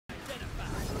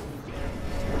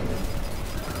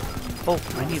Oh,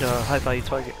 I need a high value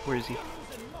target. Where is he?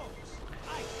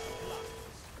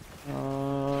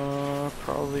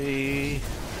 Probably.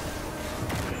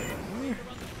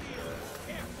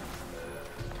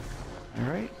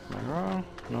 Alright, am I wrong?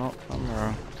 No, I'm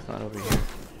wrong. It's not over here.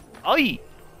 Aye!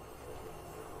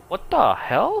 What the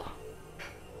hell?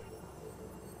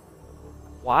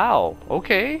 Wow,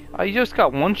 okay. I just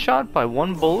got one shot by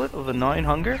one bullet of a 9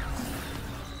 hunger.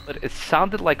 But it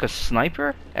sounded like a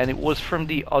sniper, and it was from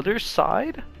the other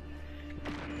side?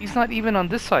 He's not even on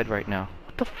this side right now.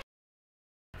 What the f?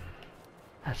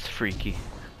 That's freaky.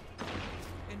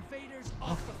 Invaders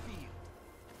off the field.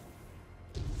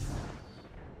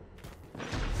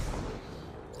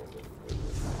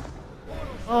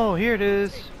 Oh, here it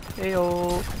is.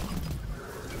 Ayo.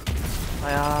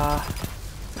 Hiya.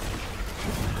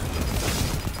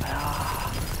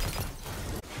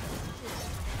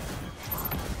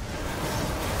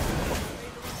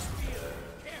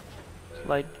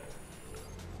 Like,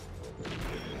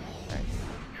 alright,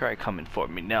 try coming for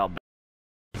me now.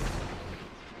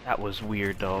 That was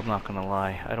weird though, I'm not gonna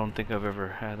lie. I don't think I've ever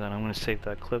had that. I'm gonna save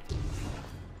that clip.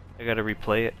 I gotta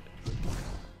replay it.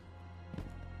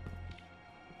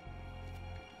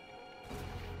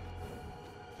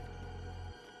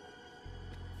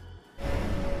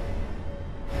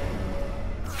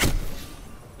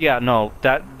 Yeah, no,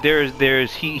 that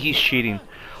he's cheating.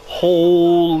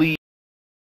 Holy,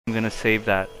 I'm gonna save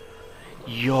that.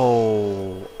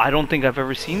 Yo, I don't think I've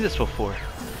ever seen this before.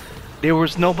 There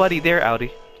was nobody there,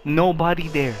 Audi. Nobody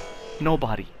there.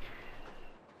 Nobody.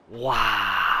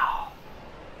 Wow.